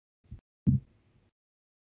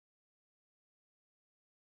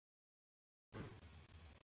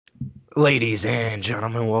Ladies and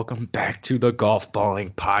gentlemen, welcome back to the Golf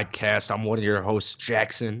Balling Podcast. I'm one of your hosts,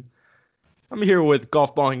 Jackson. I'm here with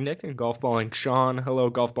Golf Balling Nick and Golf Balling Sean. Hello,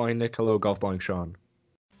 Golf Balling Nick. Hello, Golf Balling Sean.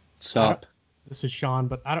 I don't, Sup? this is Sean,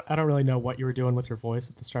 but I don't really know what you were doing with your voice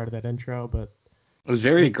at the start of that intro, but It was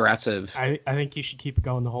very aggressive. I think you should keep it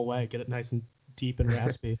going the whole way. Get it nice and deep and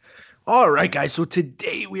raspy. All right, guys. So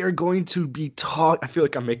today we are going to be talking. I feel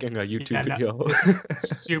like I'm making a YouTube Yeah, no, video.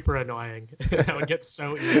 it's super annoying. That would get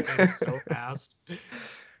so irritated so fast.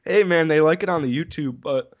 Hey, man, they like it on the YouTube,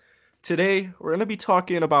 but today we're going to be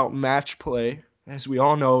talking about match play. As we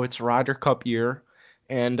all know, it's Ryder Cup year.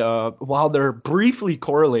 And while they're briefly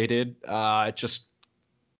correlated, it just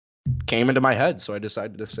came into my head, so I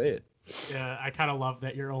decided to say it. Yeah, I kind of love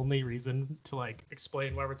that your only reason to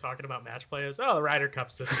explain why we're talking about match play is the Ryder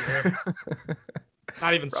Cup's this year.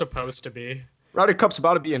 Not even supposed to be. Ryder Cup's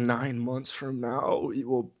about to be in 9 months from now. We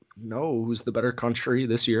will know who's the better country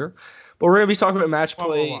this year. But we're going to be talking about match Whoa,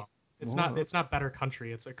 play. whoa, whoa. It's not better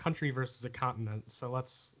country. It's a country versus a continent. So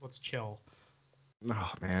let's chill.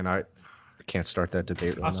 Oh, man, I can't start that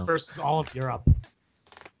debate right Us now. versus all of Europe.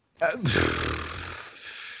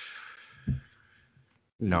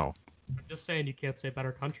 No. I'm just saying you can't say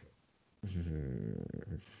better country.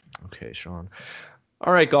 Okay, Sean.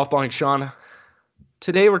 All right, Golf Balling Sean.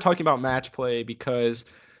 Today we're talking about match play because,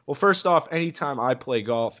 well, first off, anytime I play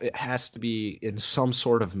golf, it has to be in some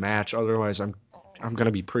sort of match. Otherwise, I'm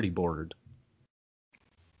gonna be pretty bored.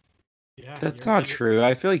 Yeah, That's you're- not true.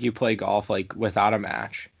 I feel like you play golf without a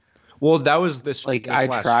match. Well, that was this. Like this I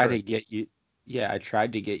last tried trip. to get you. Yeah, I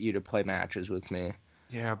tried to get you to play matches with me,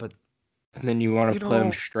 Yeah, but and then you want You to play them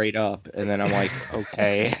know- straight up, and then I'm like,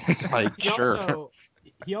 okay, like he sure.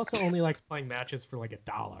 he also only likes playing matches for like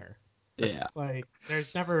 $1. Yeah, Like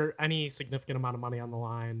there's never any significant amount of money on the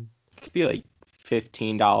line. it could be like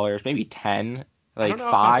 $15, maybe 10, I like don't know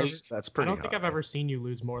if I've 5. that's I pretty. don't think high. I've ever seen you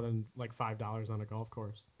lose more than like $5 on a golf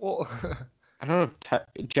course. Well, I don't know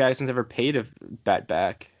if Jackson's ever paid a bet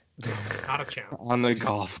back Not a chance. on the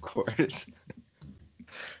golf course.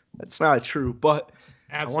 that's not true. But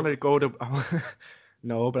I want Absolutely. to go to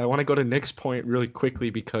no, but I want to go to Nick's point really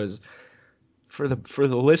quickly because for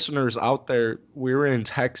the listeners out there, we were in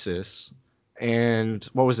Texas, and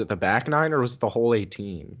what was it, the back nine or was it the whole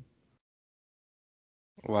 18?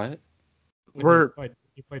 What? When We're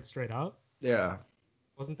you played straight up. yeah.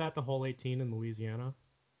 Wasn't that the whole 18 in Louisiana?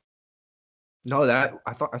 No,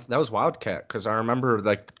 I thought that was Wildcat because I remember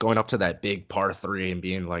like going up to that big par three and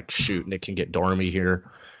being like, shoot, Nick can get Dormy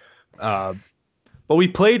here. But we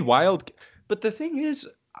played Wild. But the thing is,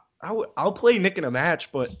 I'll play Nick in a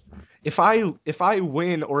match, but if I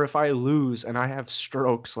win or if I lose and I have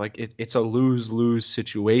strokes, like it's a lose-lose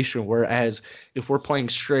situation. Whereas if we're playing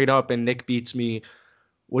straight up and Nick beats me,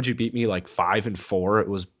 would you beat me like 5-4? It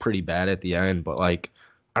was pretty bad at the end, but like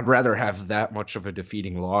I'd rather have that much of a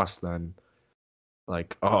defeating loss than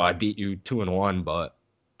like, oh, I beat you 2-1, but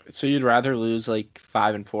So you'd rather lose like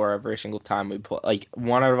 5-4 every single time we play, like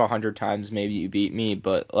 1 out of 100 times maybe you beat me,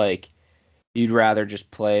 but like you'd rather just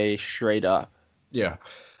play straight up. yeah.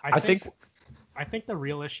 I think I think the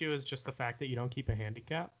real issue is just the fact that you don't keep a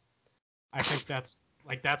handicap. I think that's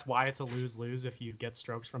why it's a lose-lose if you get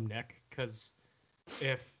strokes from Nick, because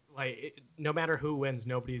if no matter who wins,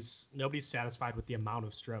 nobody's satisfied with the amount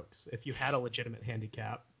of strokes. If you had a legitimate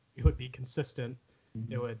handicap, it would be consistent.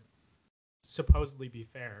 It would supposedly be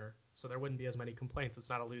fair, so there wouldn't be as many complaints. It's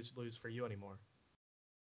not a lose-lose for you anymore.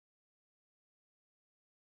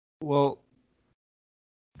 Well,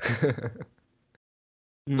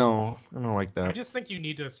 no, I don't like I that. just think you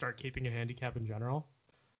need to start keeping a handicap in general.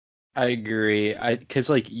 I agree.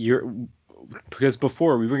 Because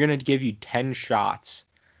before we were gonna give you 10 shots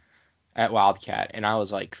at Wildcat, and I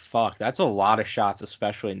was like, fuck, that's a lot of shots,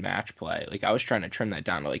 especially in match play. Like I was trying to trim that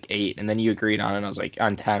down to like 8, and then you agreed on it, and I was like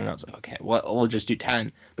on 10, and I was like, okay, well we'll just do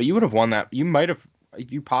 10. But you would have won that. You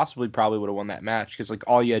probably would have won that match because like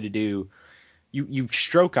all you had to do, you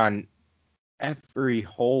stroke on every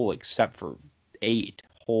hole except for 8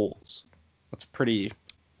 holes. That's pretty.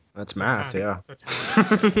 That's So math, 10. yeah.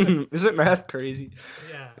 So 10. Isn't math crazy?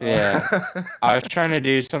 Yeah. Yeah. I was trying to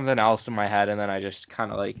do something else in my head, and then I just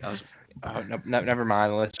kind of like I was. Oh, no, never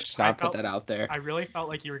mind. Let's just I not put felt- that out there. I really felt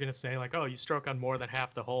like you were gonna say like, oh, you stroke on more than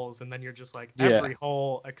half the holes, and then you're just like Yeah. every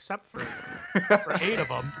hole except for 8 of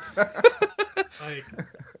them. Like,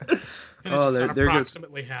 Oh, they're good.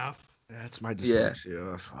 approximately half That's my Yeah.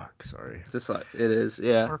 dyslexia. Oh, fuck, sorry. Just like it is,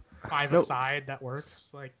 yeah. or 5 No. aside. That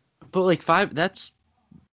works. Like, But like 5, that's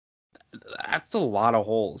a lot of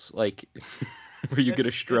holes. Like, where you get a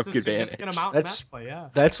it's stroke a significant advantage. amount That's- in match play. Yeah.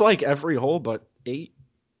 That's like every hole but 8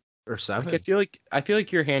 or 7. Like, I feel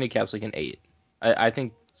like your handicap's like an 8. I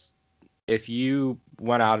think if you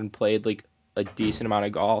went out and played like a decent amount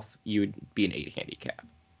of golf, you would be an 8 handicap.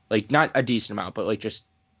 Like not a decent amount, but like just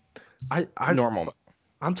I normal.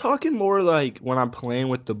 I'm talking more like when I'm playing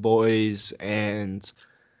with the boys and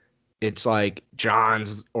it's like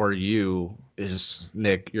John's or you is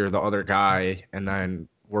Nick, you're the other guy, and then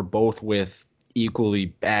we're both with equally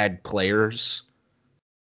bad players.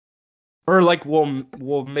 Or like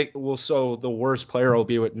we'll so the worst player will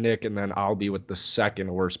be with Nick and then I'll be with the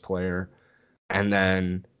second worst player. And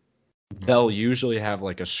then they'll usually have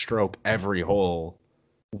like a stroke every hole,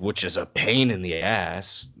 which is a pain in the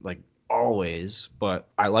ass, like always, but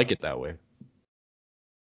I like it that way.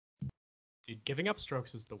 Dude, giving up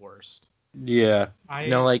strokes is the worst. Yeah.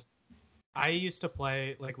 No, like I used to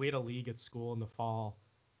play, like, we had a league at school in the fall,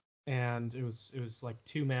 and it was like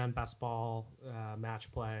 2-man best ball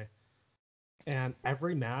match play, and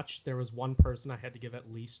every match there was one person I had to give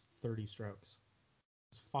at least 30 strokes.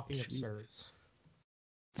 It's fucking absurd.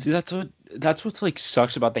 see that's what's like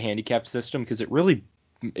sucks about the handicap system because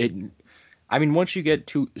I mean once you get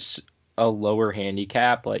to a lower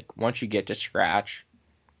handicap, like once you get to scratch,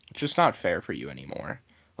 it's just not fair for you anymore.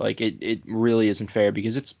 Like it really isn't fair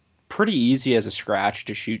because it's pretty easy as a scratch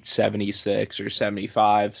to shoot 76 or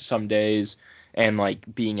 75 some days and like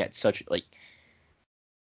being at such like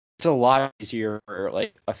it's a lot easier for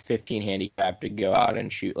like a 15 handicap to go out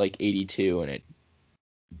and shoot like 82 and it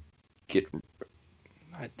get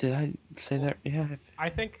did I say that? Yeah. I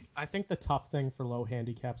think the tough thing for low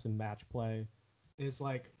handicaps in match play is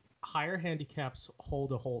like higher handicaps hole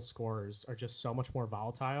to hole scores are just so much more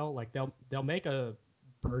volatile. Like they'll make a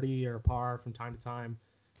birdie or a par from time to time,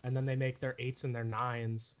 and then they make their 8s and their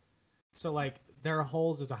 9s. So like there are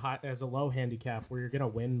holes as a low handicap where you're gonna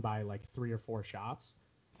win by like 3 or 4 shots,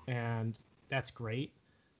 and that's great.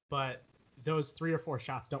 But those 3 or 4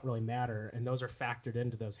 shots don't really matter, and those are factored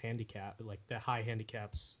into those handicap, like the high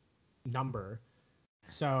handicaps number.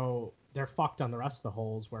 So they're fucked on the rest of the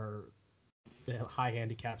holes where the high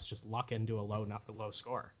handicaps just luck into a low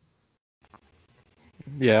score.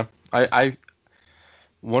 Yeah. I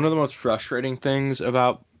one of the most frustrating things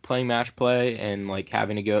about playing match play and like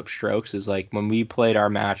having to go up strokes is like when we played our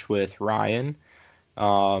match with Ryan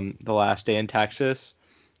the last day in Texas,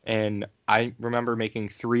 and I remember making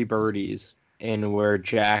 3 birdies in where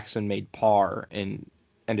Jackson made par and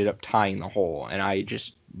ended up tying the hole, and I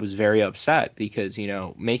just was very upset because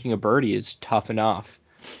making a birdie is tough enough,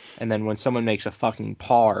 and then when someone makes a fucking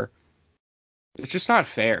par, it's just not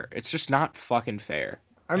fair. It's just not fucking fair.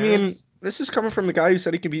 I mean, this is coming from the guy who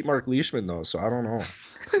said he could beat Mark Leishman, though, so I don't know.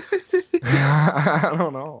 I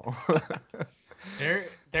don't know.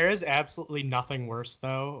 There is absolutely nothing worse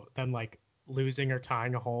though than like losing or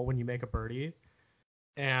tying a hole when you make a birdie,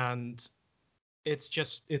 and it's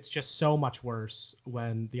just so much worse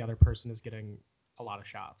when the other person is getting a lot of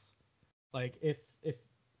shots. Like if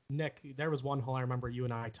Nick, there was one hole I remember you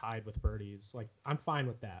and I tied with birdies. Like I'm fine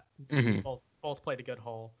with that. Mhm. Both played a good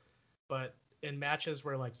hole, but in matches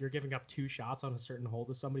where like you're giving up 2 shots on a certain hole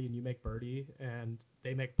to somebody and you make birdie and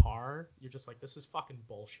they make par, you're just like, this is fucking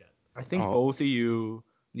bullshit. I think both of you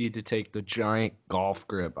need to take the giant golf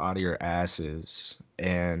grip out of your asses.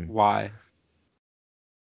 And Why?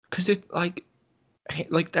 because it like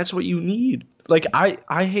that's what you need. Like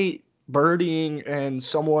I hate birdieing and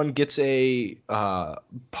someone gets a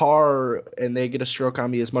par and they get a stroke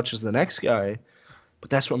on me as much as the next guy,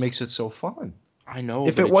 but that's what makes it so fun. I know.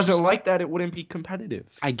 If but it it's wasn't just- like that, it wouldn't be competitive.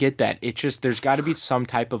 I get that. It's just there's got to be some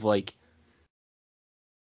type of like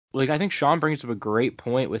I think Sean brings up a great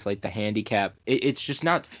point with like the handicap. It's just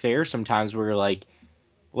not fair sometimes where like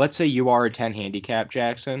let's say you are a 10 handicap,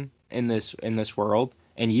 Jackson, in this world,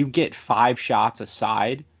 and you get 5 shots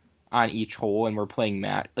aside on each hole, and we're playing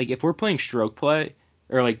mat. Like if we're playing stroke play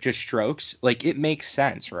or like just strokes, like it makes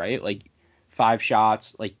sense, right? Like 5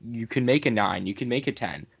 shots, like you can make a 9, you can make a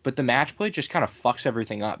 10, but the match play just kind of fucks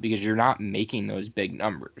everything up because you're not making those big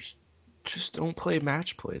numbers. Just don't play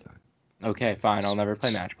match play then. Okay, fine. I'll never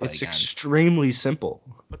play match play It's again. extremely simple.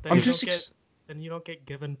 But then you don't get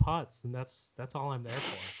given putts, and that's all I'm there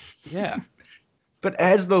for. Yeah. But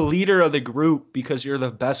as the leader of the group, because you're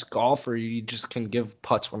the best golfer, you just can give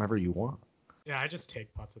putts whenever you want. Yeah, I just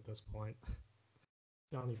take putts at this point.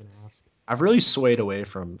 Don't even ask. I've really swayed away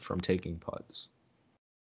from taking putts.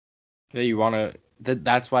 Yeah, you want to.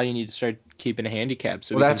 That's why you need to start keeping a handicap.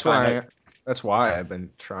 So Well, we can find out. that's why I've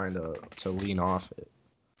been trying to lean off it.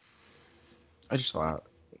 I just thought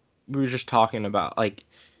We were just talking about like.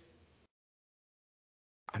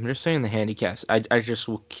 I'm just saying the handicaps. I just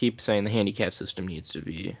will keep saying the handicap system needs to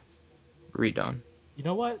be redone. You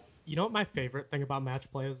know what You know what my favorite thing about match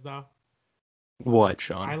play is though? What,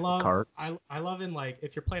 Sean? I love Cards. I love in like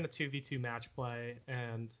if you're playing a 2v2 match play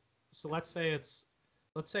and so let's say it's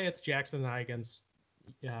Jackson and I against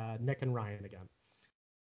Nick and Ryan again.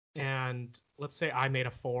 And let's say I made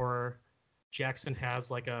a 4, Jackson has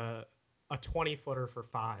like a 20 footer for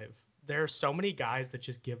 5. There are so many guys that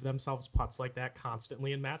just give themselves putts like that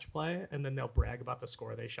constantly in match play and then they'll brag about the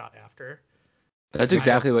score they shot after. That's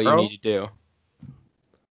exactly what you need to do.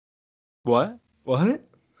 What? What?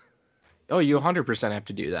 Oh, you 100% have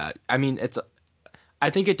to do that. I mean,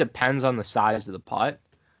 I think it depends on the size of the putt,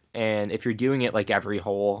 and if you're doing it like every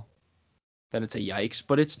hole, then it's a yikes.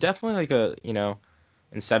 But it's definitely like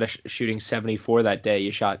instead of shooting 74 that day,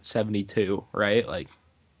 you shot 72, right? Like,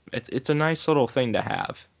 it's a nice little thing to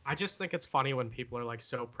have. I just think it's funny when people are like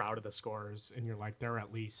so proud of the scores and you're like, there are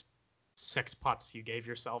at least 6 putts you gave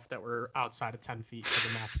yourself that were outside of 10 feet for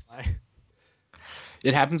the match play.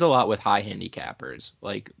 It happens a lot with high handicappers.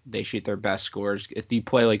 Like they shoot their best scores. If you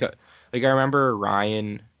play like I remember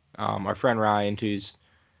Ryan, our friend Ryan, who's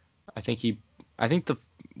I think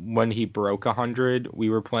when he broke 100, we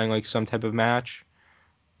were playing like some type of match,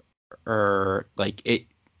 or like it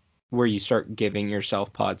where you start giving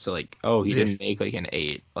yourself putts. So like, oh, he didn't make like an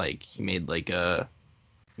 8, like he made like a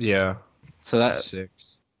So that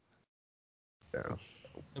 6. Yeah.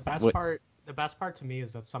 The best part to me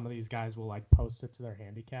is that some of these guys will like post it to their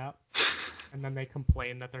handicap and then they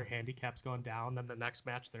complain that their handicap's going down. Then the next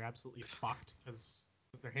match they're absolutely fucked because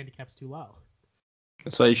their handicap's too low.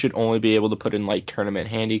 So you should only be able to put in like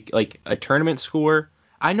like a tournament score.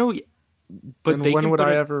 I know, but when would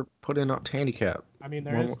I ever put in a handicap? I mean,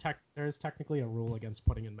 there is technically a rule against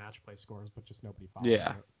putting in match play scores, but just nobody follows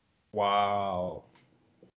Yeah. it. Wow.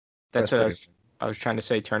 That's what I was trying to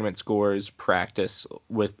say. Tournament scores practice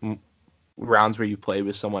with rounds where you play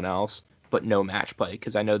with someone else, but no match play.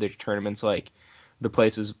 Because I know there's tournaments like the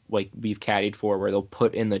places like we've caddied for where they'll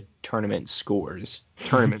put in the tournament scores,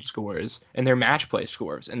 and their match play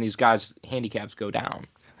scores, and these guys' handicaps go down.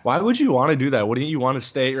 Why would you want to do that? Wouldn't you want to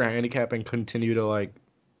stay at your handicap and continue to like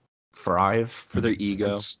thrive for their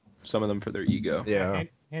ego? Some of them for their ego. Yeah.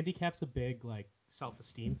 Handicap's a big like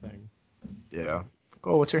self-esteem thing. Yeah.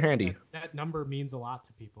 Oh, what's your handy? That number means a lot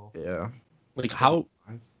to people. Yeah. Like how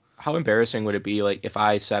embarrassing would it be like if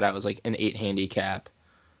I said I was like an 8 handicap,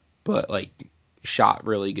 but like shot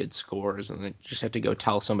really good scores, and then just have to go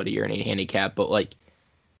tell somebody you're an 8 handicap, but like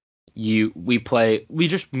we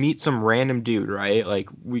just meet some random dude, right? Like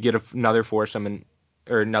we get another foursome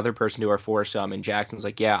or another person to our foursome, and Jackson's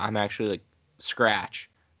like, yeah, I'm actually like scratch,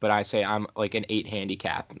 but I say I'm like an 8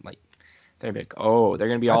 handicap, and like they're like, oh, they're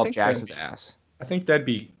gonna be all Jackson's ass. I think that'd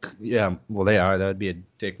be, yeah, well, they are. That'd be a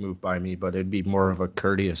dick move by me, but it'd be more of a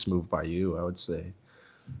courteous move by you, I would say.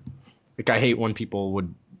 Like, I hate when people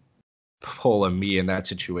would pull a me in that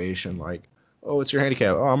situation. Like, oh, what's your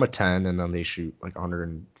handicap? Oh, I'm a 10, and then they shoot like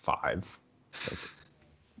 105. Like,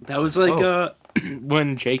 that was like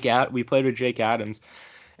when we played with Jake Adams,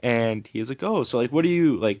 and he was like, oh, so like, what do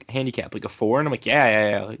you like handicap? Like a 4? And I'm like,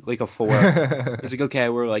 yeah, like a 4. He's like, okay,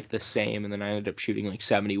 we're like the same. And then I ended up shooting like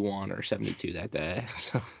 71 or 72 that day.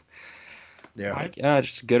 So yeah,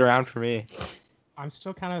 just good around for me. I'm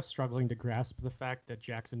still kind of struggling to grasp the fact that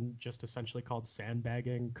Jackson just essentially called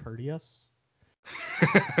sandbagging courteous.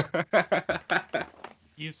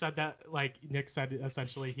 You said that, like Nick said,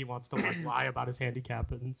 essentially he wants to like lie about his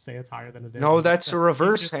handicap and say it's higher than it is. No, that's a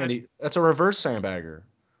reverse That's a reverse sandbagger.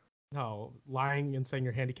 No, lying and saying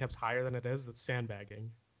your handicap's higher than it is, that's sandbagging.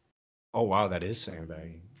 Oh wow, that is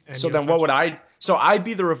sandbagging. And so then what would I? So I'd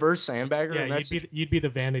be the reverse sandbagger. Yeah, you'd be the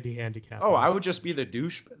vanity handicap. Oh, I would just be the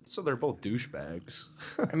douche. So they're both douchebags.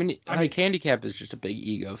 I mean, handicap is just a big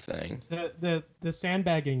ego thing. The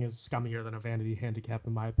sandbagging is scummier than a vanity handicap,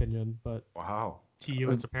 in my opinion. But wow, to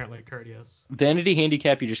you, it's apparently courteous. Vanity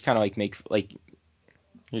handicap, you just kind of like make like.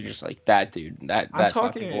 You're just like that dude. That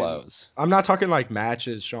fucking blows. I'm not talking like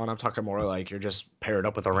matches, Sean. I'm talking more like you're just paired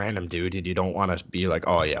up with a random dude and you don't want to be like,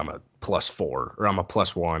 oh yeah, I'm a +4 or I'm a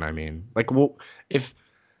 +1. I mean, like, well,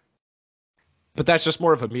 but that's just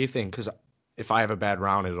more of a me thing because if I have a bad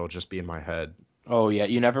round, it'll just be in my head. Oh yeah,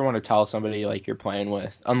 you never want to tell somebody like you're playing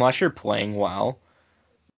with unless you're playing well.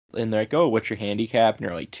 And they're like, oh, what's your handicap? And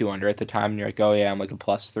you're like 200 at the time, and you're like, oh yeah, I'm like a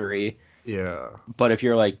 +3. Yeah. But if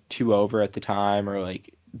you're like 2 over at the time, or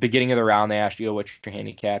like beginning of the round, they ask you, oh, what's your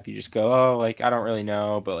handicap? You just go, oh, like I don't really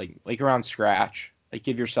know, but like around scratch, like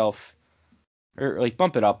give yourself, or like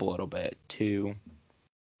bump it up a little bit too.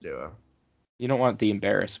 Yeah. You don't want the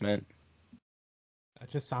embarrassment. That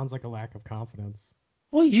just sounds like a lack of confidence.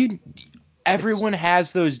 Well, everyone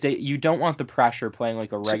has those days. You don't want the pressure playing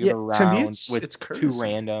like a regular to me, round with it's two courtesy.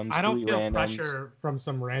 randoms, I don't three feel randoms. pressure from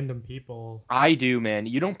some random people. I do, man.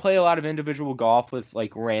 You don't play a lot of individual golf with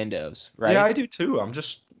like randos, right? Yeah, I do too. I'm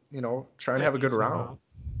just trying to have a good Decent round. amount.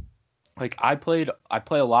 Like I play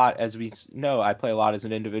a lot, as we know, I play a lot as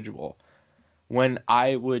an individual. When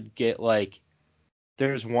I would get like,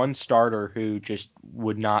 there's one starter who just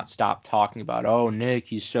would not stop talking about, oh, Nick,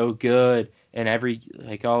 he's so good, and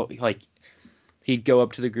he'd go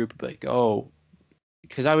up to the group and be like, oh,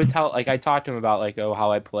 because I talked to him about like, oh,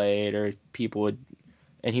 how I played, or people would,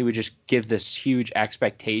 and he would just give this huge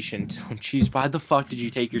expectation. So, geez, why the fuck did you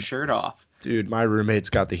take your shirt off? Dude, my roommate's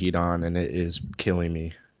got the heat on and it is killing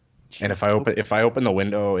me. And if I open the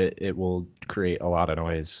window, it will create a lot of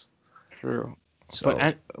noise. True.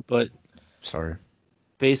 So, But sorry.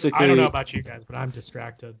 basically, I don't know about you guys, but I'm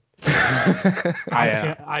distracted.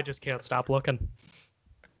 I just can't stop looking.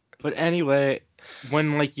 But anyway,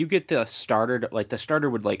 when like you get the starter, like the starter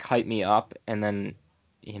would like hype me up, and then,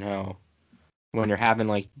 when you're having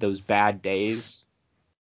like those bad days,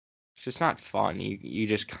 it's just not fun. You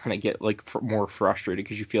just kind of get like more frustrated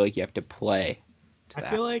because you feel like you have to play. I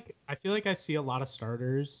feel like I see a lot of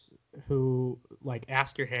starters who like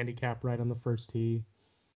ask your handicap right on the first tee,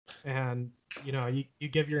 and you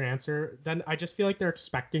give your answer. Then I just feel like they're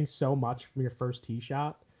expecting so much from your first tee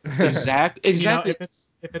shot. Exactly. If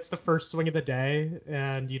it's the first swing of the day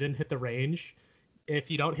and you didn't hit the range, if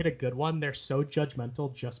you don't hit a good one, they're so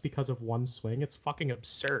judgmental just because of one swing. It's fucking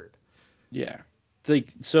absurd. Yeah. Like,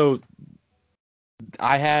 so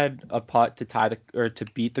I had a putt to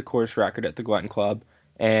beat the course record at the Glen Club,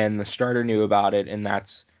 and the starter knew about it, and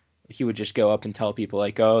he would just go up and tell people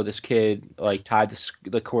like, oh, this kid like tied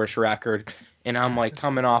the course record, and I'm like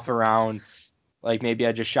coming off around, like maybe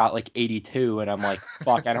I just shot like 82, and I'm like,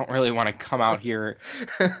 fuck, I don't really want to come out here.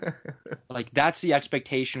 Like, that's the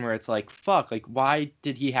expectation where it's like, fuck, like, why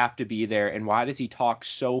did he have to be there, and why does he talk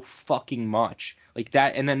so fucking much? Like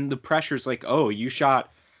that, and then the pressure's like, oh, you shot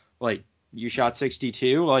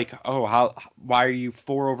 62, like, oh, why are you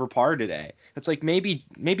 4 over par today? It's like, maybe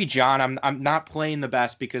John, I'm not playing the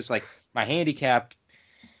best because like my handicap,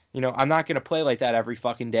 I'm not going to play like that every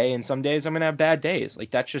fucking day, and some days I'm going to have bad days.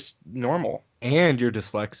 Like, that's just normal. And you're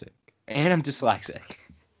dyslexic. And I'm dyslexic.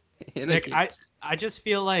 Nick, I just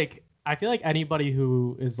feel like anybody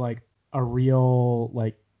who is like a real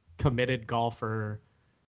like committed golfer,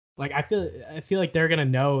 like I feel like they're gonna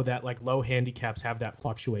know that like low handicaps have that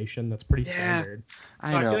fluctuation that's pretty standard.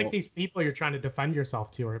 I know. I feel like these people you're trying to defend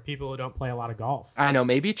yourself to are people who don't play a lot of golf. I know,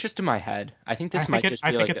 maybe it's just in my head. I think this might just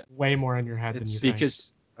be like it's way more in your head than you think.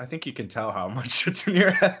 Because I think you can tell how much it's in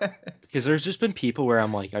your head. Because there's just been people where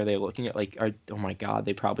I'm like, are they looking at like, oh my god,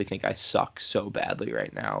 they probably think I suck so badly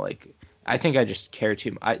right now. Like, I think I just care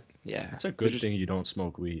too much. It's a good thing you don't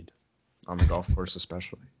smoke weed on the golf course,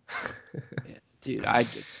 especially. Yeah, dude, I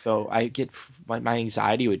get my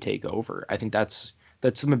anxiety would take over. I think that's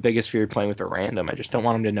my biggest fear playing with a random. I just don't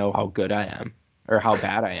want them to know how good I am or how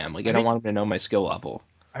bad I am. Like, I don't want them to know my skill level.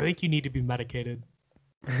 I think you need to be medicated.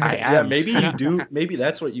 I am. Yeah, maybe you do. Maybe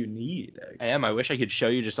that's what you need. I am. I wish I could show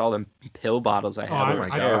you just all the pill bottles I have. Oh my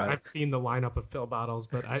god! I've seen the lineup of pill bottles,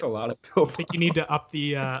 but it's a lot of pill. I think you need to up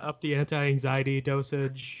the anti-anxiety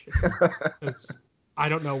dosage. I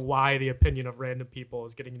don't know why the opinion of random people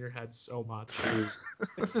is getting in your head so much.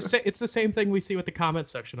 It's the same thing we see with the comment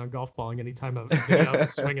section on golf balling anytime a video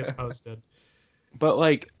swing is posted. But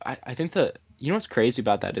like, I think what's crazy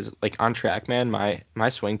about that is like on TrackMan, my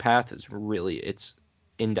swing path is really, it's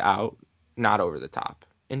in to out, not over the top.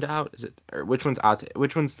 In to out, is it? Or which one's out?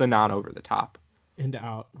 Which one's the non over the top? In to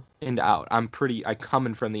out. In to out. I'm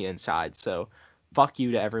coming from the inside. So fuck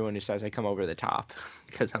you to everyone who says I come over the top,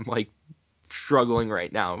 because I'm like struggling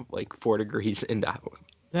right now, like 4 degrees in to out.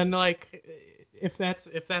 Then like, if that's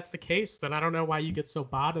the case, then I don't know why you get so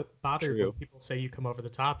bothered when people say you come over the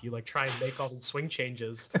top. You like try and make all these swing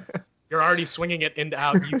changes. You're already swinging it in to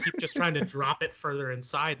out. You keep just trying to drop it further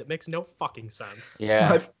inside. That makes no fucking sense.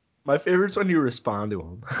 Yeah. My favorite's when you respond to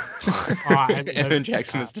them. Evan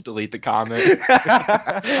Jackson has to delete the comment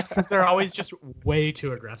because they're always just way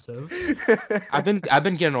too aggressive. I've been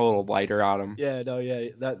getting a little lighter on them. Yeah, no, yeah,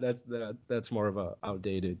 that's more of a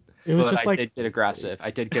outdated. It was just I did get aggressive.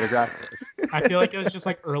 I feel like it was just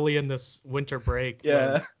like early in this winter break.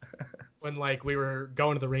 Yeah. When like we were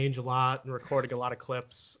going to the range a lot and recording a lot of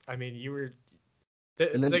clips. I mean, you were.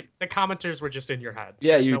 The commenters were just in your head.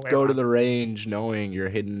 Yeah, you'd go to the range knowing you're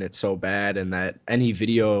hitting it so bad, and that any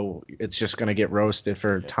video, it's just gonna get roasted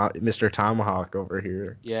for Mr. Tomahawk over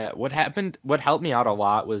here. Yeah, what helped me out a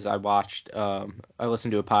lot was I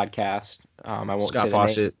listened to a podcast. I won't Scott say the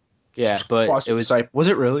Fawcett. name. Yeah, but it Was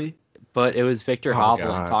it really? Victor Oh, Hovland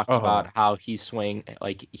God. talking Oh. about how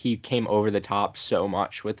he came over the top so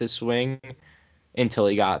much with his swing until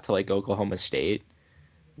he got to like Oklahoma State,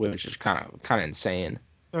 which is kind of insane.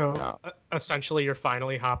 So essentially, you're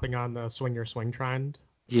finally hopping on the swing your swing trend.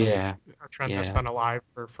 Yeah, A trend that's yeah. been alive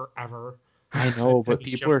for forever. I know, And but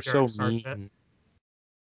Jim people are so Furyk started it. mean.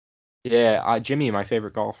 Yeah, Jimmy, my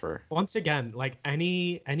favorite golfer. Once again, like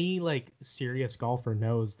any like serious golfer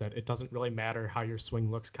knows that it doesn't really matter how your swing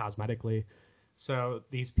looks cosmetically. So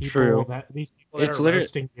these people True. that It's are literally-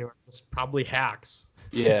 roasting you are just probably hacks.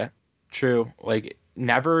 Yeah, true. Like,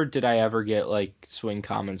 never did I ever get like swing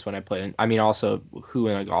comments when I played. I mean, also, who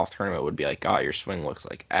in a golf tournament would be like, "Oh, your swing looks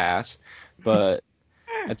like ass," but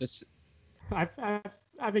at this,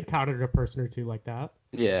 I've encountered a person or two like that.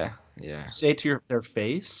 yeah. Say it to their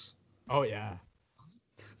face. Oh yeah,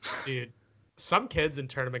 dude. Some kids in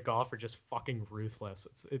tournament golf are just fucking ruthless.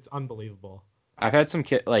 It's unbelievable. I've had some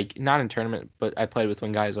kid like not in tournament, but I played with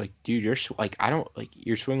one guy who's like, dude, like I don't like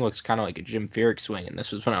your swing looks kind of like a Jim Furyk swing, and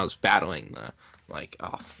this was when I was battling the like,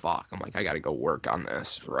 oh fuck, I'm like I got to go work on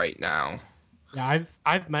this right now. Yeah,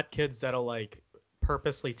 I've met kids that'll like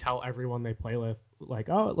purposely tell everyone they play with, like,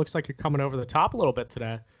 oh, it looks like you're coming over the top a little bit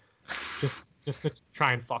today, just to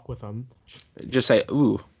try and fuck with them. Just say,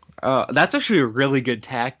 ooh, that's actually a really good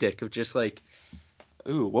tactic of just like.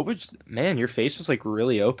 Ooh, man, your face was like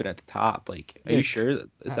really open at the top. Like, are you sure?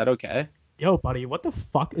 Is that okay? Yo, buddy, what the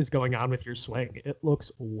fuck is going on with your swing? It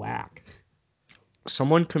looks whack.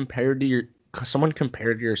 Someone compared your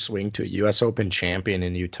swing to a U.S. Open champion,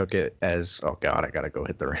 and you took it as, oh God, I gotta go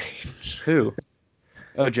hit the range. Who?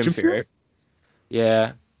 Oh, Jim Furyk.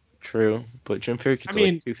 Yeah, true. But Jim Furyk gets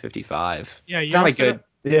like 255. Yeah, it's not a good.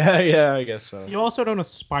 Yeah, I guess so. You also don't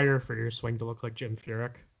aspire for your swing to look like Jim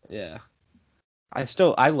Furyk. Yeah.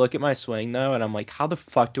 I look at my swing though, and I'm like, how the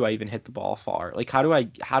fuck do I even hit the ball far? Like, how do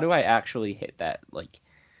I actually hit that? Like,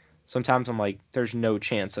 sometimes I'm like, there's no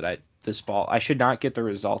chance that I should not get the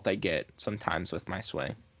result I get sometimes with my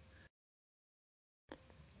swing.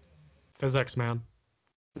 Physics, man.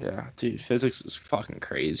 Yeah, dude, physics is fucking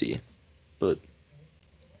crazy. But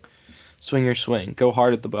swing your swing, go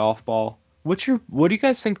hard at the golf ball. What do you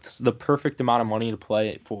guys think is the perfect amount of money to play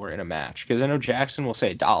it for in a match? Because I know Jackson will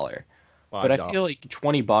say $1. But I feel like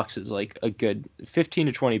 $20 is like a good $15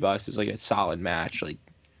 to $20 is like a solid match. Like,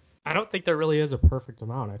 I don't think there really is a perfect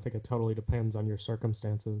amount. I think it totally depends on your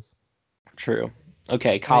circumstances. True.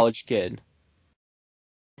 Okay, college kid.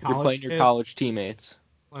 You're playing your kid, college teammates.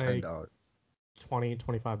 Like $20,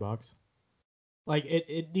 $25. Like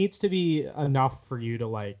it needs to be enough for you to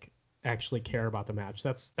like actually care about the match.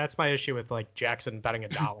 That's my issue with like Jackson betting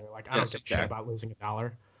 $1. Like I don't give a shit about losing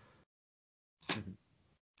 $1.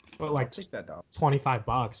 But like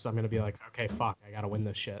 $25, I'm gonna be like, okay, fuck, I gotta win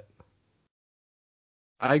this shit.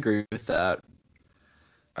 I agree with that.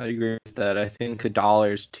 I think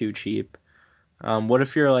 $1 is too cheap. What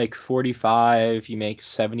if you're like 45, you make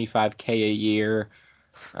 75K a year,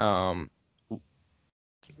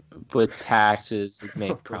 with taxes, you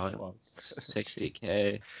make probably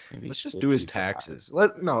 60K. Let's just do his taxes.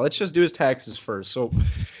 Let's just do his taxes first. So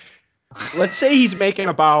let's say he's making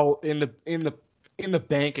about in the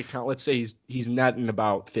bank account, let's say he's netting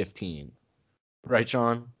about 15. Right,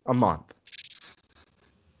 Sean? A month.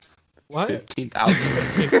 What? 15,000.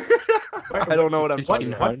 I don't know what I'm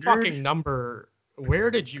talking about. What fucking number?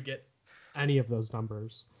 Where did you get any of those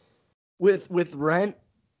numbers? With rent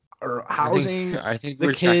or housing, I think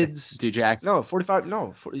the kids. Do Jackson? No, 45.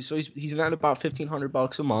 No, 40, so he's netting about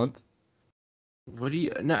 $1,500 a month. What do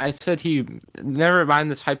you? No, I said he. Never mind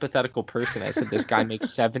this hypothetical person. I said this guy makes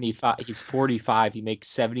 75. He's 45. He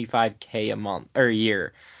makes 75K a month or a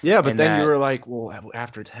year. Yeah, but then you were like, well,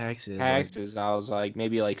 after taxes. Taxes, I was like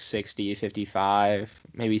maybe like 60, 55,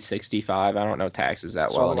 maybe 65. I don't know taxes that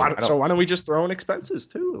well. So why don't we just throw in expenses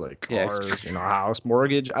too, like cars, house,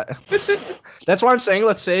 mortgage? That's why I'm saying.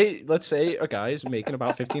 Let's say a guy is making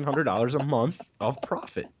about $1,500 a month of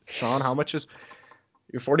profit. Sean, how much is?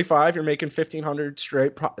 You're 45. You're making $1,500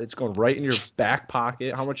 straight. It's going right in your back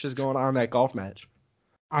pocket. How much is going on in that golf match?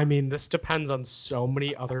 I mean, this depends on so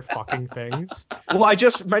many other fucking things. Well, I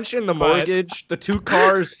just mentioned the mortgage, the 2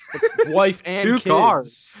 cars, the wife, and 2 kids.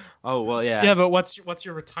 cars. Oh well, yeah. Yeah, but what's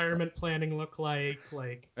your retirement planning look like?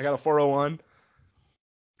 Like, I got a 401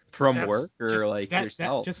 from work or like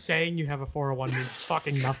yourself. Just saying you have a 401 means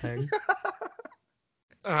fucking nothing.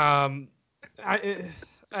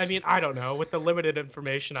 I mean, I don't know. With the limited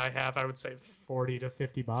information I have, I would say $40 to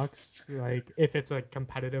 $50. Like, if it's a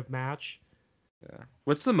competitive match. Yeah.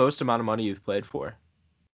 What's the most amount of money you've played for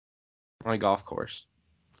on a golf course?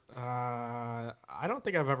 I don't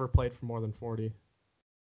think I've ever played for more than 40.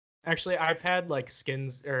 Actually, I've had like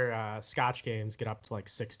skins or Scotch games get up to like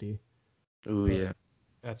 60. Ooh, But yeah.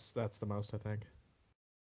 that's the most I think.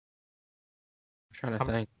 I'm trying to Um,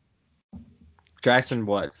 think. Jackson,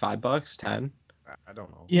 what? $5? 10? I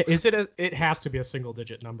don't know. Yeah, it has to be a single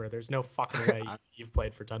digit number. There's no fucking way you've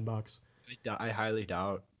played for $10. I highly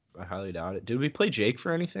doubt. I highly doubt it. Did we play Jake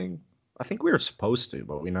for anything? I think we were supposed to,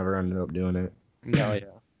 but we never ended up doing it. No, yeah.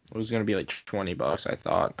 It was gonna be like $20, I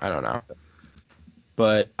thought. I don't know.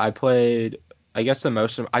 But I played. I guess the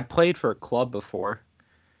most I played for a club before.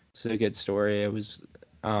 It's a good story. It was,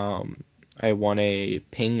 I won a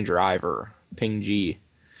Ping driver, Ping G.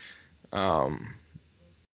 Yeah,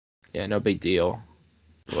 no big deal.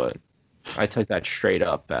 But I took that straight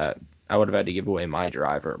up that I would have had to give away my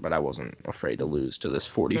driver, but I wasn't afraid to lose to this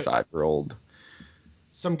 45-year-old.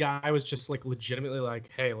 Some guy was just like legitimately like,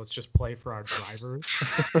 "Hey, let's just play for our drivers."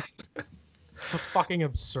 It's a fucking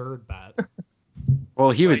absurd bet.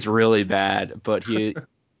 Well, he was really bad, but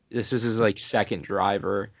this is his like second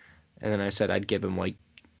driver, and then I said I'd give him like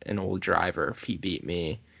an old driver if he beat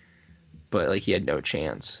me, but like he had no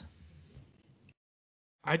chance.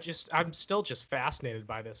 I'm still just fascinated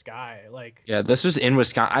by this guy. Like, Yeah, this was in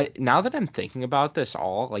Wisconsin. Now that I'm thinking about this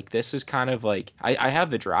all, like this is kind of like I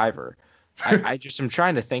have the driver. I'm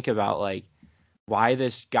trying to think about like why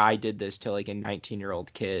this guy did this to like a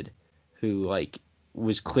 19-year-old kid who like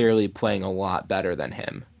was clearly playing a lot better than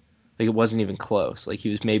him. Like it wasn't even close. Like he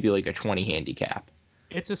was maybe like a 20 handicap.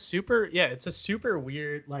 it's a super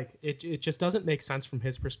weird, like it just doesn't make sense from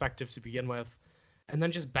his perspective to begin with. And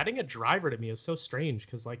then just betting a driver to me is so strange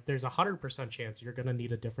because like there's 100% chance you're gonna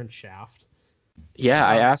need a different shaft. Yeah,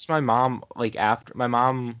 I asked my mom like after my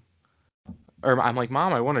mom or I'm like,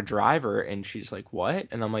 "Mom, I want a driver." And she's like, "What?"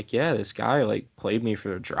 And I'm like, "Yeah, this guy like played me for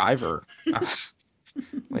the driver."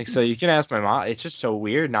 Like, so you can ask my mom. It's just so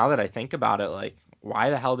weird now that I think about it. Like, why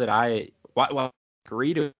the hell did why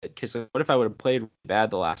agree to it? Because what if I would have played bad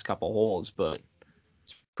the last couple holes? But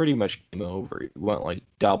it's pretty much game over. It went like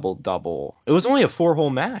double. It was only a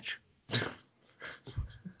 4-hole match.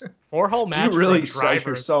 4-hole match. You really for a driver set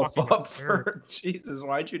yourself is fucking up absurd. for Jesus.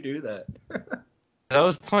 Why'd you do that? I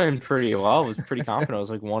was playing pretty well. I was pretty confident. I was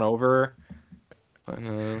like 1 over. But,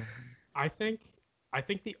 I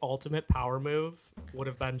think the ultimate power move would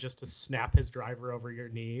have been just to snap his driver over your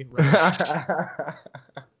knee. Right?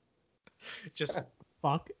 Just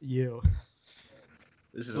fuck you.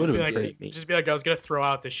 This is Would have Be been like, great. just be like, I was gonna throw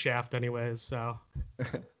out the shaft anyways. So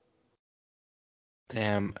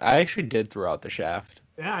Damn, I actually did throw out the shaft.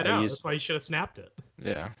 yeah, I know. That's why you should have snapped it.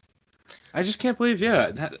 Yeah. I just can't believe,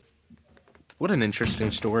 yeah, what an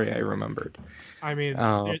interesting story I remembered. I mean,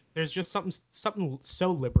 there's just something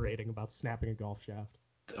so liberating about snapping a golf shaft.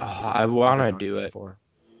 Oh, I want to do it. For.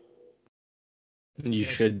 You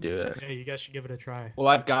should do it. Yeah, you guys should give it a try. Well,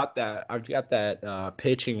 I've got that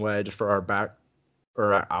pitching wedge for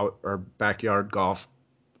our backyard golf.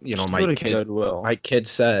 You know, my kid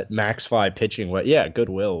set Max 5 pitching wedge. Yeah,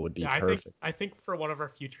 Goodwill would be perfect. I think for one of our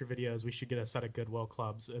future videos, we should get a set of Goodwill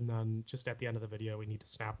clubs, and then just at the end of the video, we need to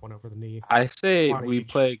snap one over the knee. I say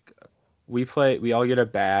we all get a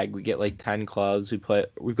bag. We get like 10 clubs.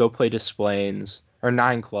 We go play Displays or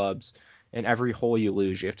 9 clubs, and every hole you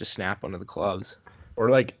lose, you have to snap one of the clubs. Or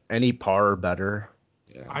like any par or better.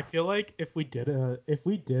 Yeah. I feel like if we did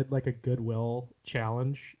like a Goodwill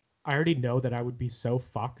challenge, I already know that I would be so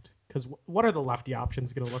fucked. Because what are the lefty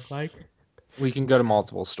options gonna look like? We can go to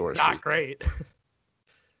multiple stores. Not great.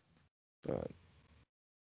 But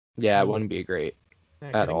yeah, it wouldn't be great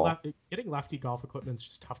at all. Getting lefty golf equipment is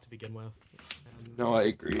just tough to begin with. And no, I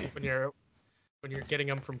agree. When you're getting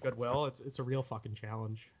them from Goodwill, it's a real fucking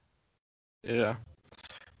challenge. Yeah.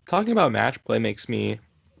 Talking about match play makes me,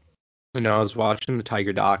 I was watching the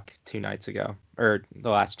Tiger doc 2 nights ago, or the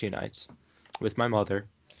last 2 nights, with my mother,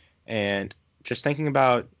 and just thinking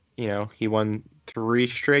about, he won 3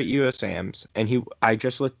 straight USAMs, and I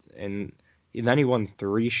just looked, and then he won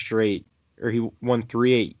 3 straight, or he won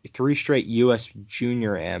 3 straight US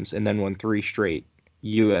Junior AMs, and then won 3 straight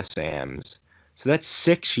USAMs. So that's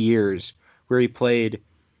 6 years where he played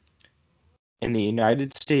in the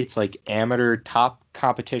United States, like amateur top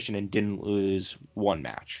competition, and didn't lose 1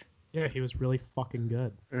 match. Yeah, he was really fucking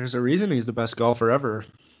good. There's a reason he's the best golfer ever.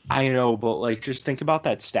 I know, but like, just think about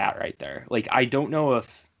that stat right there. Like, I don't know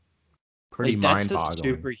if pretty mind-boggling. That's a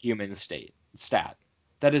superhuman stat.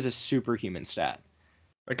 That is a superhuman stat.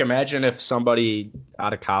 Like, imagine if somebody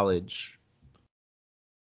out of college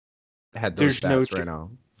had those stats right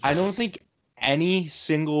now. I don't think any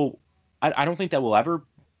single. I don't think that will ever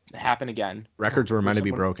happen again. Records were meant to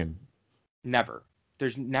be broken. Never.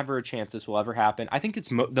 There's never a chance this will ever happen. I think it's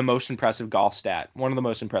the most impressive golf stat. One of the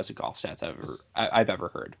most impressive golf stats I've ever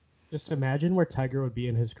heard. Just imagine where Tiger would be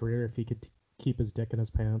in his career if he could keep his dick in his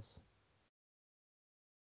pants.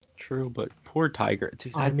 True, but poor Tiger.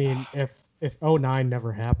 Dude, I mean, if '09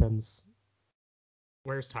 never happens,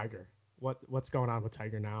 where's Tiger? What's going on with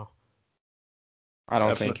Tiger now? I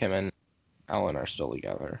don't think him and Ellen are still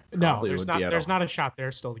together. No, Probably there's would not. be at There's all. not a shot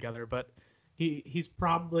they're still together. But he's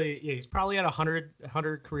probably at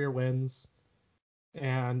 100 career wins,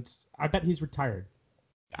 and I bet he's retired.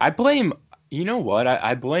 I blame. You know what?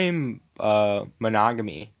 I blame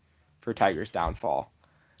monogamy for Tiger's downfall.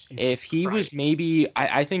 Jesus If he was Christ. maybe,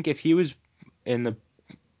 I think if he was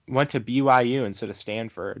went to BYU instead of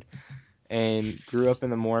Stanford and grew up in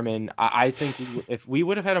the Mormon, I think if we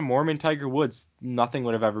would have had a Mormon Tiger Woods, nothing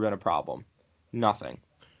would have ever been a problem. Nothing.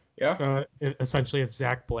 Yeah. So essentially, if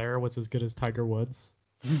Zach Blair was as good as Tiger Woods,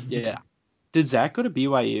 Yeah. Did Zach go to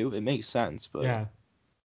BYU? It makes sense, but yeah,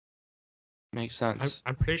 makes sense.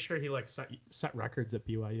 I'm pretty sure he like set records at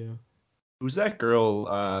BYU. Who's that girl?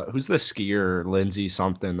 Who's the skier? Lindsay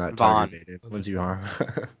something that Vaughn. Tiger dated. Lindsay Vaughn.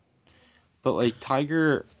 But like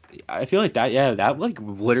Tiger, I feel like that like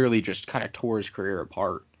literally just kind of tore his career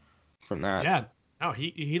apart from that. Yeah, no,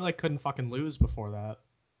 he like couldn't fucking lose before that.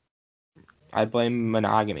 I blame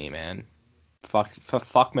monogamy, man. Fuck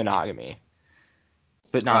monogamy.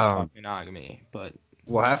 But not fuck monogamy, but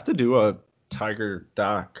We'll have to do a Tiger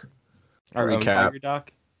doc. our own Recap. Tiger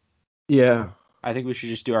doc. Yeah. I think we should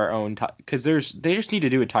just do our own because they just need to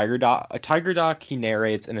do a Tiger doc. A Tiger doc he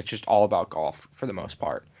narrates, and it's just all about golf for the most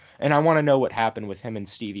part. And I want to know what happened with him and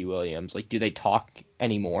Stevie Williams. Like, do they talk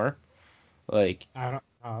anymore? Like, I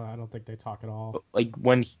don't think they talk at all. like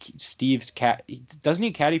when Steve's cat doesn't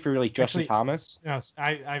he caddy for like Justin Actually, Thomas? Yes,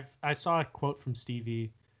 I saw a quote from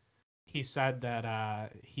Stevie. He said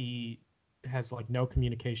that he has like no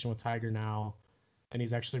communication with Tiger now, and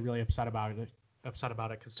he's actually really upset about it.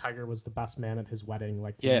 Because Tiger was the best man at his wedding.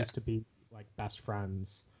 Like they Yeah. used to be like best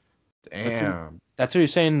friends. Damn. That's what you're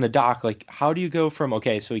saying in the doc. Like, how do you go from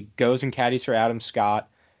so he goes and caddies for Adam Scott,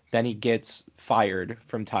 then he gets fired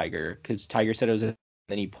from Tiger because Tiger said it was.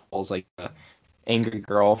 Then he pulls like a angry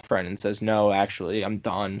girlfriend and says, "No, actually, I'm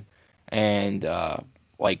done," and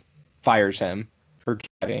like fires him for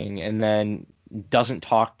caddying, and then doesn't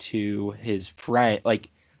talk to his friend. Like,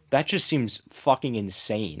 that just seems fucking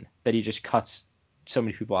insane that he just cuts so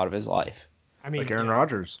many people out of his life. I mean, Like Aaron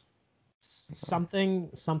Rodgers. something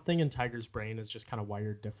in Tiger's brain is just kind of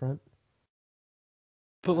wired different.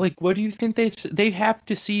 But like, what do you think they have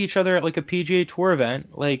to see each other at like a PGA Tour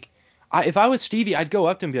event? Like, if I was Stevie, I'd go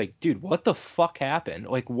up to him and be like, "Dude, what the fuck happened?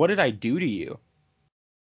 Like, what did I do to you?"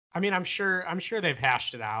 I mean, I'm sure they've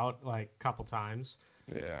hashed it out like a couple times,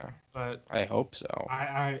 Yeah, but I hope so.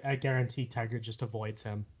 I guarantee Tiger just avoids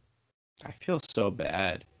him. I feel so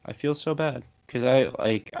bad. Because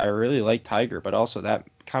I really like Tiger, but also that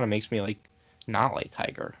kind of makes me like not like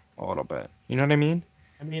Tiger a little bit. You know what I mean?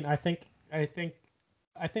 I mean, I think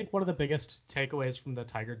one of the biggest takeaways from the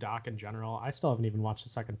Tiger doc in general, I still haven't even watched the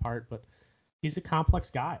second part, but he's a complex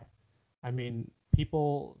guy. I mean,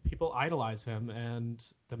 people idolize him, and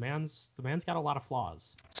the man's got a lot of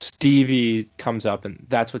flaws. Stevie comes up, and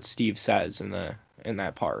that's what Steve says in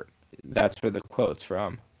that part. That's where the quote's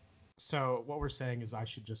from. So what we're saying is I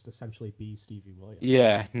should just essentially be Stevie Williams.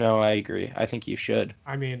 Yeah, no, I agree. I think you should.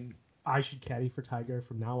 I mean, I should caddy for Tiger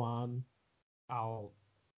from now on. I'll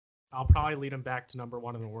probably lead him back to number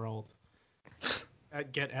one in the world.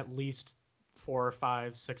 Get at least 4,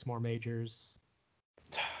 5, 6 more majors.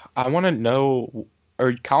 I want to know,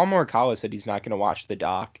 or Colin Morikawa said he's not going to watch the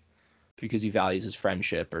doc because he values his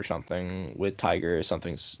friendship or something with Tiger or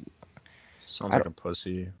something. Sounds like a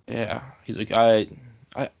pussy. Yeah, he's like,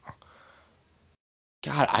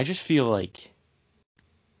 God, I just feel like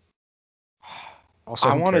Also,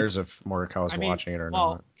 I who wanna- cares if Morikawa's watching it or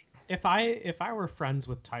well, not? if I were friends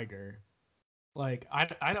with Tiger, like I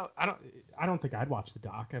don't think I'd watch the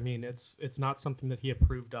doc. I mean, it's not something that he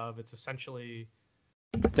approved of. It's essentially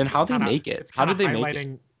then how they make it? How did they make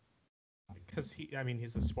it? Because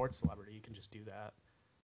he's a sports celebrity. You can just do that.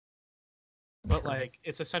 But like,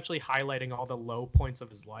 it's essentially highlighting all the low points of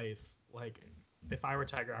his life. Like, if I were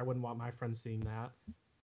Tiger, I wouldn't want my friends seeing that.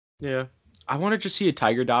 Yeah, I want to just see a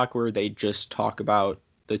Tiger doc where they just talk about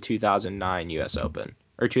the 2009 U.S. Open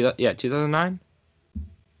or 2009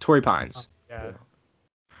 Torrey Pines, Yeah.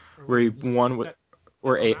 where he won with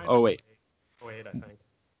or 08. Oh, 08, I think.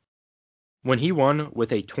 When he won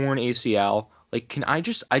with a torn ACL. Like, I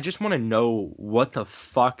just want to know what the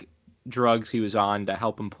fuck drugs he was on to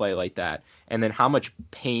help him play like that, and then how much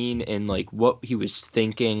pain and like what he was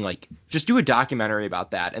thinking. Like, just do a documentary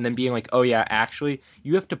about that, and then being like, oh yeah, actually,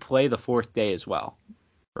 you have to play the fourth day as well,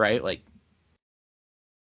 right? Like,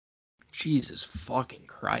 Jesus fucking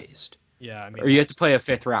Christ. Yeah, I mean, Or you have to play a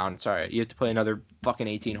fifth round. Sorry, you have to play another fucking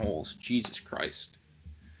 18 holes. Jesus Christ.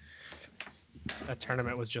 that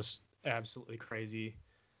tournament was just absolutely crazy.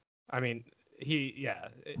 I mean,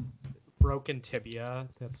 broken tibia.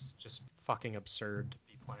 That's just fucking absurd to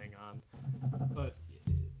be playing on. But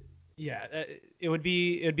yeah, it'd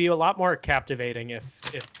be a lot more captivating if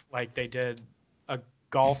like they did a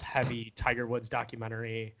golf heavy Tiger Woods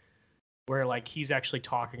documentary where like he's actually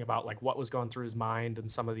talking about like what was going through his mind and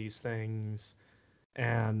some of these things,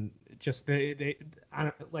 and just I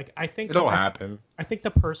think It'll happen. I think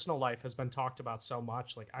the personal life has been talked about so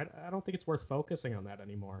much. Like I don't think it's worth focusing on that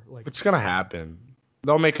anymore. Like It's gonna happen.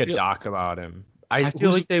 They'll make I a feel- doc about him. I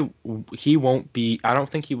feel like he won't be. I don't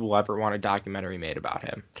think he will ever want a documentary made about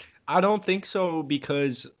him. I don't think so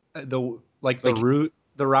because the Like- the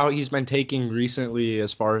route he's been taking recently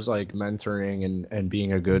as far as like mentoring and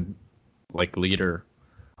being a good like leader,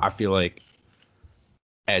 I feel like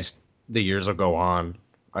as the years will go on,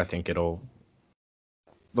 I think it'll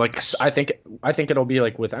like I think it'll be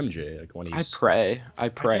like with MJ like when I he's pray.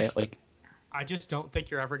 just- Like, I just don't think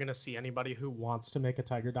you're ever going to see anybody who wants to make a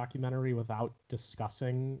Tiger documentary without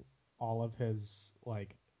discussing all of his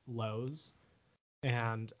like lows.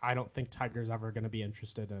 And I don't think Tiger's ever going to be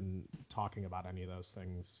interested in talking about any of those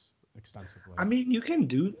things extensively. I mean, you can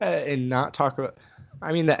do that and not talk about.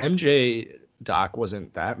 I mean, the MJ doc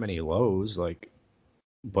wasn't that many lows, like,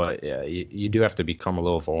 but yeah, you do have to become a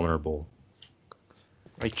little vulnerable.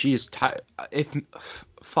 geez, if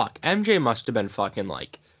fuck, MJ must have been fucking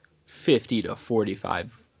like 50 to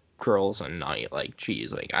 45 girls a night. Like,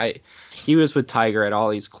 geez, like he was with Tiger at all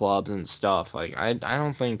these clubs and stuff. Like, I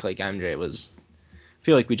don't think like MJ was. I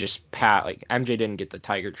feel like we just like MJ didn't get the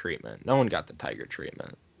Tiger treatment. No one got the Tiger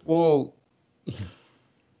treatment. Well,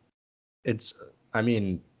 I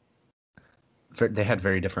mean, they had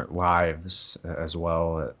very different lives as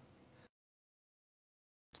well.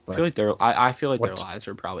 I feel like I feel like their What's- lives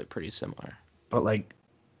are probably pretty similar. But like,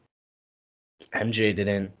 MJ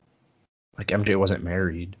wasn't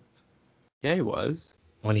married Yeah, he was.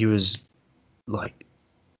 when he was like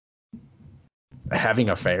having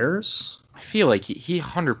affairs. I feel like he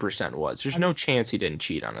 100% was. There's no chance he didn't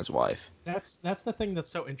cheat on his wife. that's the thing that's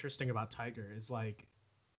so interesting about Tiger is like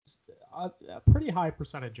a pretty high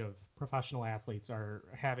percentage of professional athletes are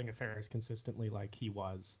having affairs consistently, like he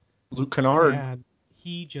was. Luke Kennard. And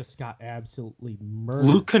he just got absolutely murdered.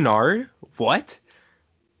 Luke Kennard? What?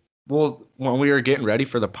 Well, when we were getting ready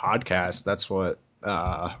for the podcast, that's what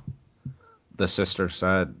the sister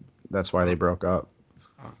said. That's why they broke up.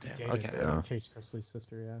 Oh damn. Dated Okay. Yeah. Chase Chrisley's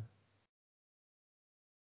sister, yeah.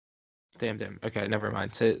 Damn. Okay, never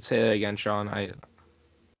mind. Say that again, Sean.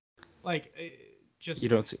 Like, just You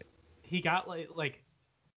don't see. he got like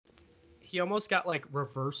he almost got like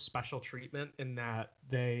reverse special treatment in that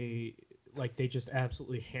they just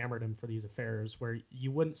absolutely hammered him for these affairs where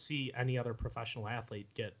you wouldn't see any other professional athlete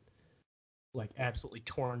get like absolutely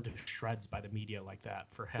torn to shreds by the media like that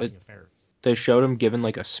for having affairs. They showed him giving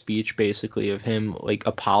like a speech basically of him like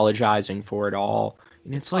apologizing for it all,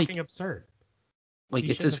 and it's like Fucking absurd. like He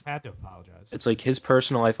it's shouldn't his have had to apologize. it's like his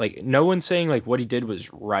personal life. Like, no one's saying like what he did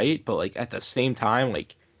was right, but like at the same time,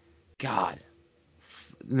 like, God,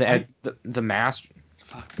 the master.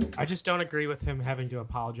 Fuck. I just don't agree with him having to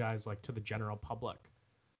apologize like to the general public.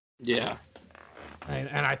 Yeah.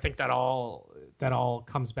 And I think that all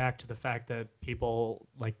comes back to the fact that people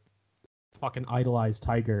like fucking idolized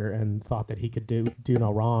Tiger and thought that he could do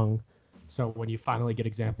no wrong. So when you finally get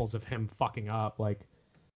examples of him fucking up, like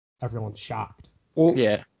everyone's shocked. Well,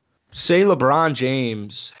 Yeah. say LeBron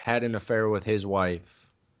James had an affair with his wife,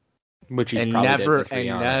 Which he and probably never, did with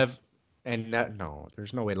Rihanna. no,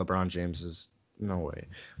 there's no way LeBron James is no way.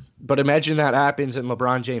 But imagine that happens, and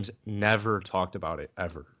LeBron James never talked about it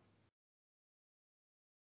ever.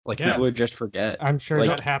 Like, Yeah. People would just forget. I'm sure Like-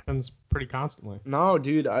 that happens pretty constantly. no,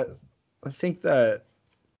 dude, I think that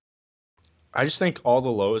I just think all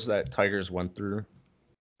the lows that Tigers went through,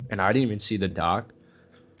 and I didn't even see the doc,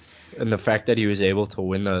 and the fact that he was able to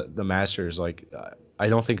win the Masters, like, I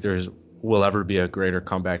don't think will ever be a greater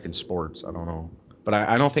comeback in sports. I don't know, but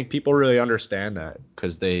I don't think people really understand that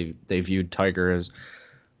because they viewed Tiger as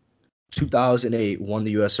 2008 won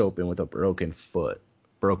the U.S. Open with a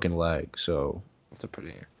broken leg, so. That's a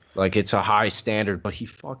pretty. Like, it's a high standard, but he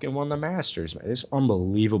fucking won the Masters, man. It's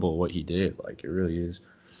unbelievable what he did. Like, it really is.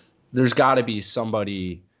 There's got to be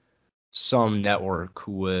somebody some network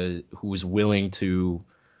who was willing to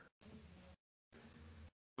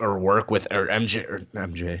or work with or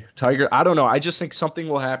MJ Tiger. I don't know. I just think something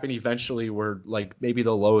will happen eventually where like maybe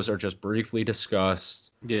the lows are just briefly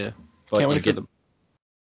discussed. Yeah. But Can't wait for the.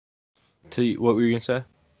 What were you gonna say?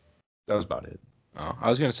 That was about it. Oh, I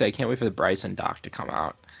was gonna say I can't wait for the Bryson doc to come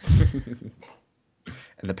out.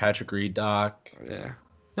 And the Patrick Reed doc. Yeah.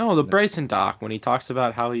 No, the Bryson doc when he talks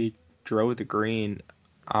about how he drove the green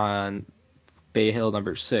on Bay Hill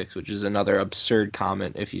number 6, which is another absurd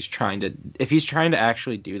comment. If he's trying to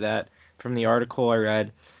actually do that, from the article I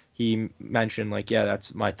read, he mentioned like, yeah,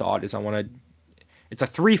 that's my thought is it's a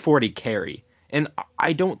 340 carry, and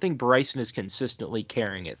I don't think Bryson is consistently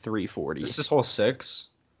carrying at 340. This is hole 6.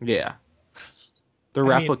 Yeah. The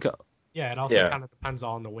replica. Yeah, it also kind of depends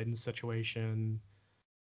on the wind situation.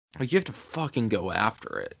 Like you have to fucking go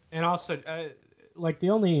after it. And also, like the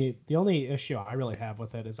only issue I really have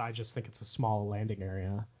with it is I just think it's a small landing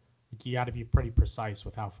area. Like, you got to be pretty precise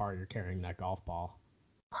with how far you're carrying that golf ball.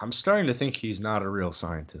 I'm starting to think he's not a real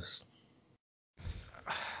scientist.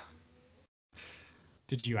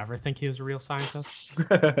 Did you ever think he was a real scientist?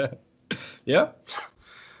 Yeah.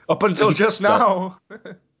 Up until just now.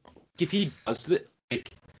 If he does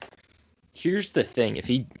here's the thing. If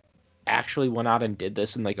he actually went out and did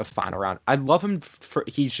this in like a final round, I'd love him for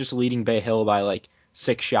he's just leading Bay Hill by like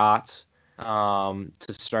 6 shots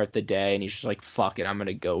to start the day, and he's just like, fuck it, I'm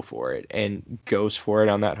gonna go for it, and goes for it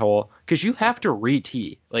on that hole, because you have to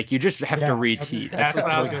re-tee. Like you just have to re-tee. That's what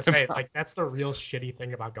I was gonna say. Like that's the real shitty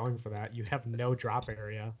thing about going for that. You have no drop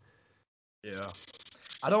area. Yeah.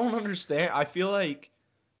 I don't understand. I feel like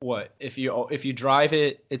if you drive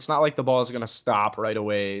it, it's not like the ball is gonna stop right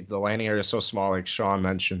away. The landing area is so small, like Sean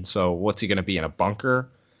mentioned. So what's he gonna be in a bunker?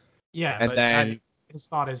 Yeah, and then his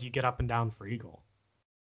thought is you get up and down for eagle.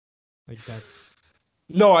 Like that's.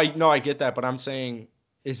 No, I get that, but I'm saying,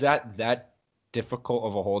 is that difficult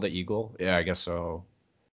of a hole to eagle? Yeah, I guess so.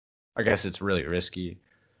 I guess it's really risky.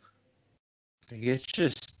 It's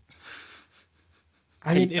just.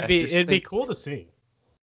 I mean, it'd be cool to see.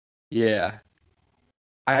 Yeah.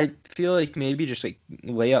 I feel like maybe just like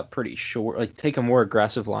lay up pretty short, like take a more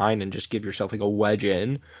aggressive line and just give yourself like a wedge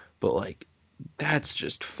in. But like, that's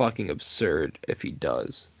just fucking absurd if he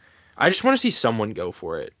does. I just want to see someone go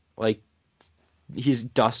for it. Like,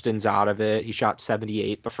 Dustin's out of it. He shot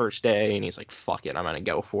 78 the first day, and he's like, fuck it, I'm going to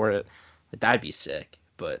go for it. That'd be sick.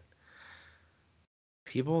 But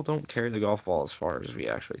people don't carry the golf ball as far as we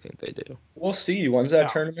actually think they do. We'll see. When's that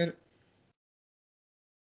tournament?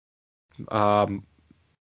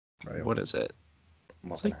 What is it?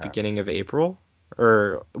 It's like beginning of April?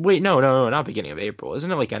 Or wait, no, not beginning of April.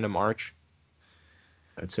 Isn't it like end of March?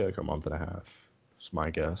 I'd say like a month and a half. It's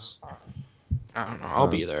my guess. I don't know. I'll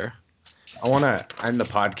be there. I want to end the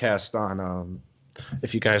podcast on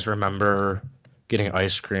if you guys remember getting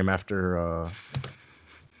ice cream after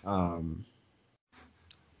Pine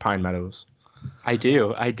Meadows. I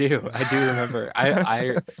do remember.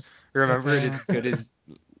 I remember it as good as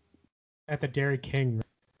at the Dairy King.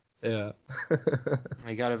 Yeah.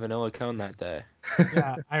 I got a vanilla cone that day.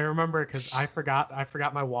 Yeah, I remember because I forgot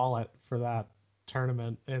my wallet for that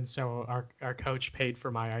tournament, and so our coach paid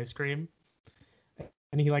for my ice cream,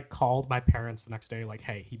 and he like called my parents the next day like,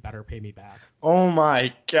 hey, he better pay me back. Oh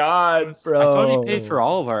my god, bro. I thought he paid for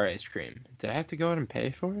all of our ice cream. Did I have to go out and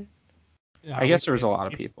pay for it? Yeah, I guess there was a lot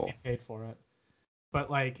of people. He paid for it,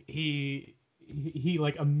 but like he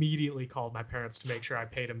like immediately called my parents to make sure I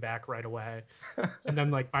paid him back right away. And then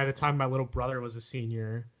like by the time my little brother was a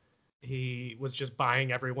senior, he was just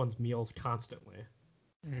buying everyone's meals constantly.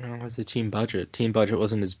 No, it was the team budget. Team budget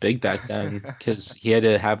wasn't as big back then because he had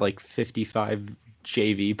to have like 55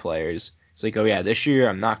 JV players. It's like, oh yeah, this year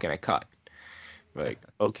I'm not gonna cut. Like,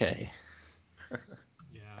 okay.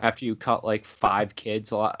 Yeah. After you cut like 5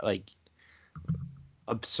 kids, a lot like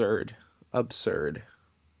absurd.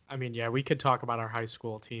 I mean, yeah, we could talk about our high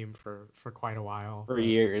school team for quite a while. For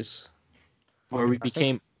years. Where we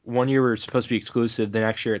became, one year we were supposed to be exclusive, the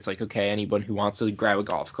next year it's like, okay, anyone who wants to grab a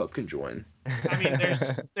golf club can join. I mean,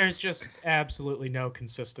 there's just absolutely no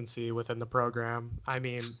consistency within the program. I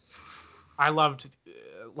mean, I loved,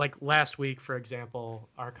 like last week, for example,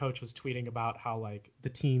 our coach was tweeting about how like the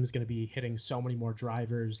team's going to be hitting so many more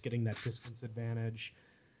drivers, getting that distance advantage.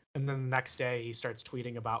 And then the next day he starts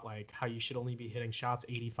tweeting about like how you should only be hitting shots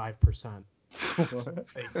 85%.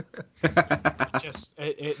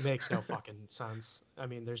 It makes no fucking sense. I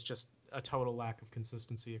mean, there's just a total lack of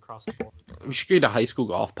consistency across the board. We should create a high school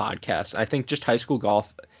golf podcast. I think just high school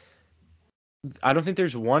golf. I don't think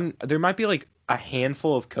there's one. There might be like a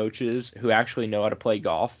handful of coaches who actually know how to play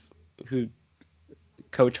golf, who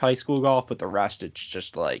coach high school golf, but the rest it's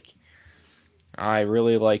just like I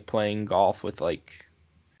really like playing golf with like.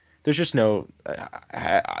 There's just no.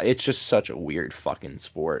 It's just such a weird fucking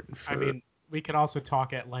sport. I mean, we could also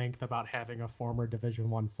talk at length about having a former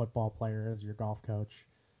Division I football player as your golf coach.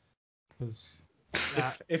 Because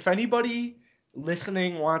if anybody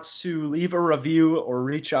listening wants to leave a review or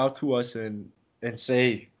reach out to us and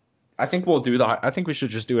say, I think we'll do that. I think we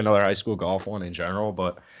should just do another high school golf one in general.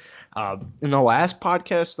 But in the last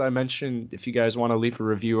podcast, I mentioned if you guys want to leave a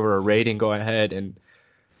review or a rating, go ahead. And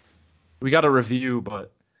we got a review,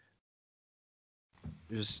 but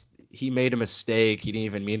he made a mistake. He didn't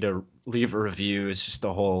even mean to leave a review. It's just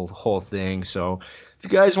the whole thing. So if you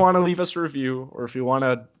guys want to leave us a review, or if you want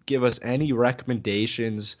to give us any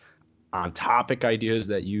recommendations on topic ideas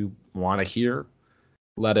that you want to hear,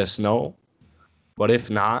 let us know. But if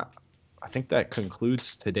not, I think that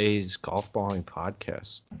concludes today's Golf Balling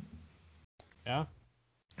podcast. Yeah.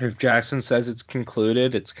 If Jackson says it's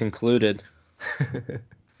concluded, it's concluded.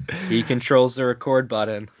 He controls the record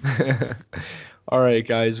button. All right,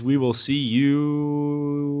 guys. We will see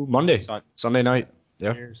you Monday, Sunday night.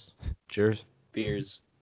 Yeah. Cheers. Cheers. Beers.